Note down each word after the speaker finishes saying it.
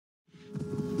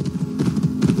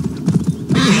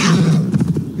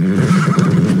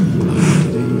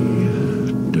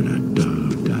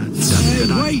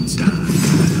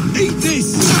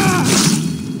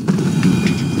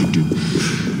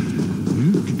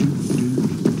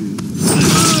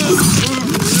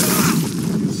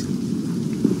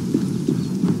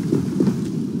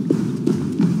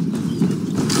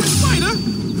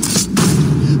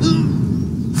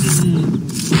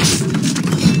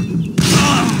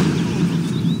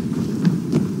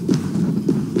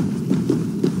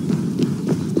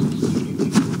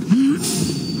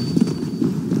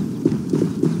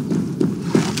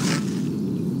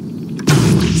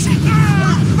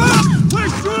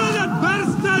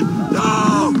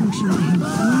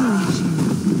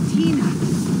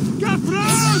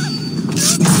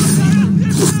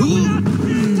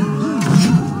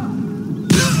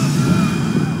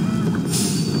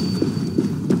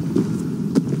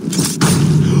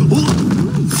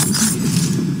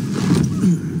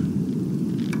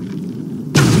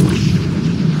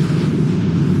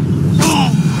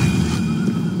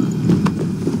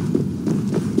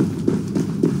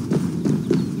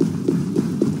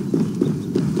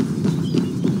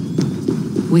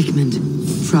Wigmund,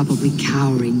 probably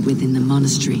cowering within the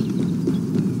monastery.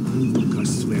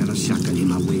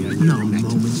 No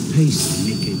moment's peace.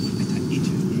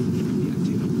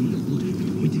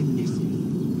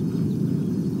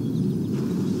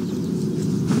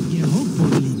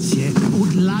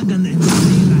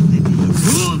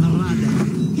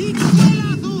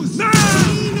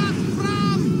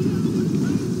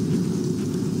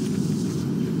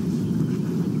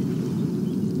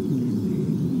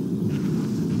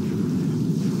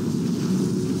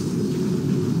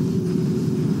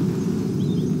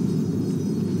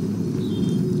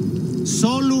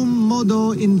 Solum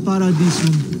modo in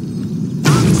paradisum.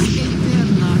 Pax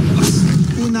eterna.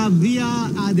 Una via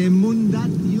ad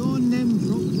emundationem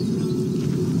propria.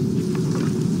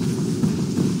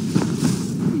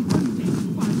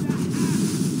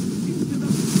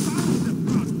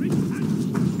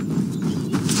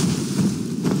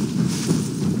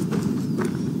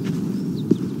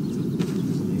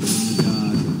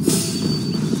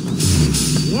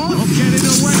 What? Get it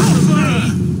away from me!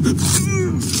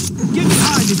 Get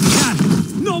behind if you can!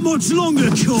 Not much longer,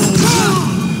 Cole!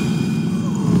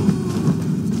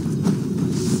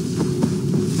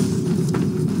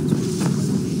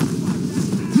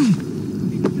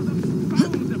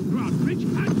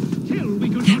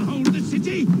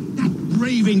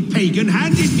 Raving pagan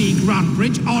handed me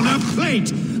Grantbridge on a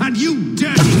plate, and you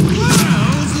dirty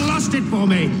girls lost it for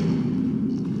me.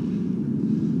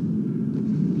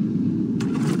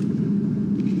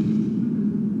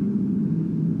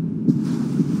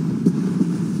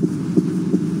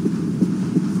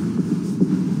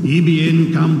 Ibi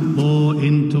in campo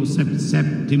intercept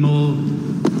septimo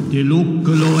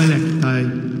diluculo electae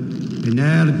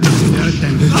vener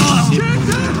dispertem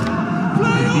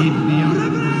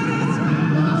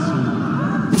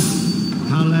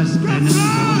Tales enem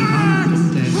volcantum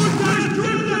de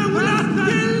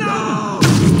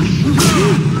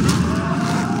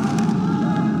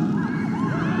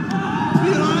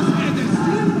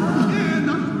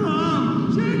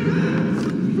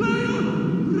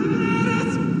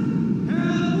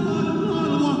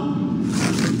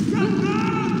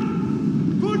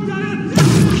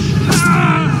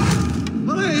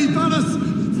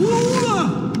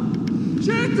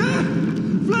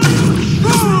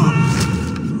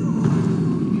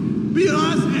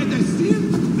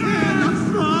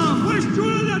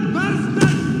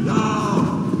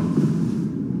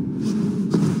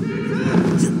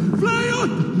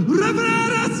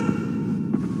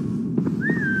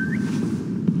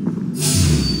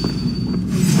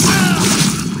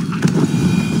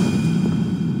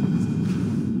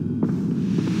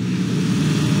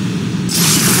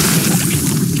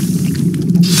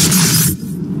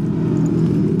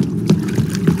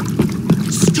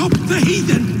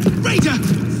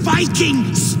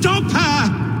Viking, stop her!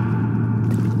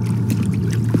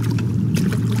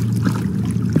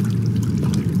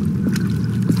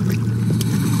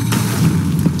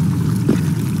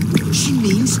 She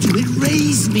means to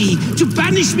erase me, to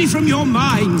banish me from your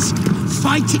minds.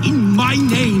 Fight in my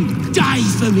name. Die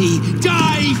for me.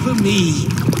 Die for me.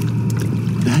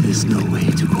 That is no way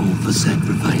to call for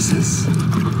sacrifices.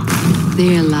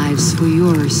 Their lives for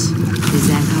yours. Is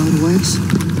that how it works?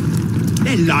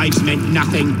 Their lives meant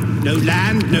nothing. No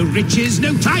land, no riches,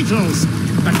 no titles.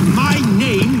 But my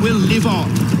name will live on.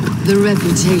 The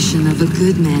reputation of a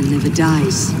good man never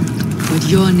dies. But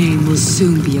your name will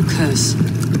soon be a curse.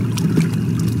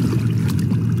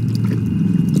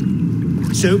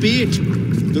 So be it.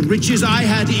 The riches I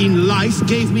had in life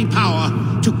gave me power.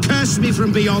 To curse me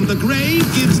from beyond the grave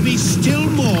gives me still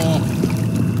more.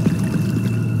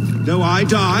 Though I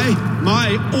die,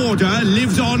 my order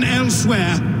lives on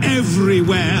elsewhere,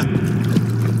 everywhere.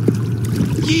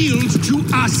 Yield to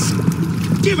us.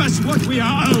 Give us what we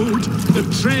are owed. The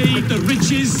trade, the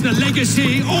riches, the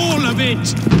legacy, all of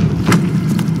it.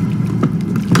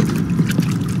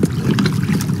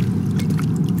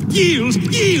 Yield,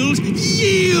 yield,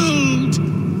 yield!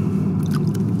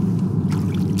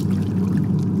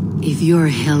 If your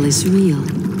hell is real,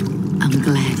 I'm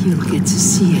glad you'll get to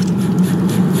see it.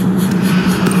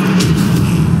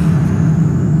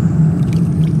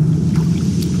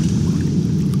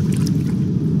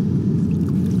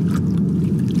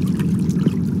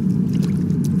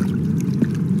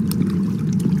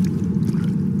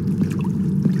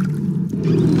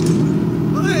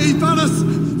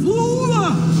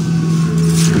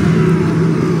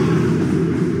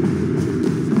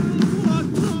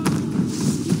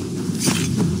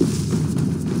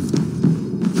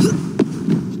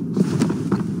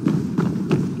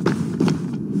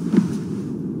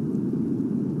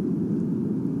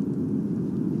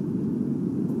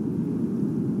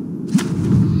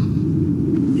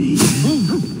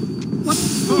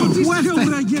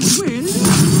 Hungrig get well?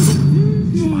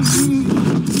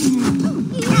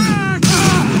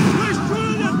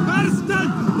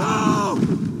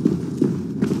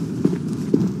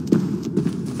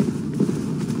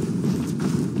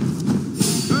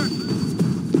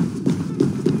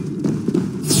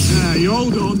 You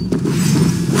hold on.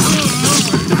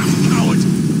 Damn coward!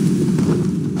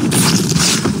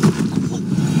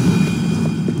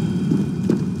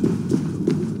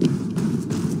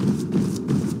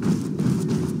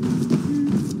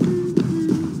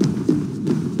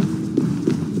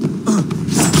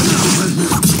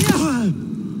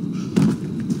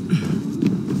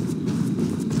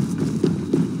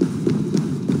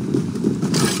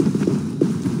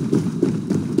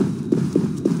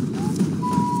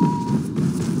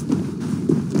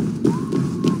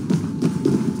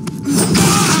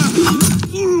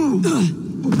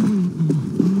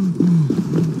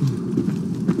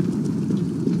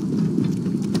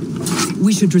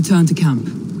 We should return to camp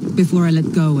before I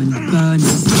let go and burn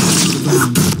this to the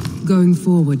ground. Going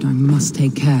forward, I must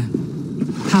take care.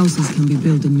 Houses can be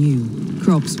built anew.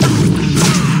 Crops will be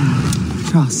grown.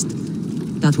 Trust.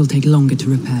 That will take longer to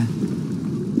repair.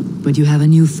 But you have a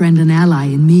new friend and ally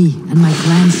in me and my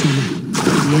Clancy.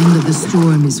 The end of the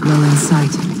storm is well in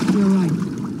sight.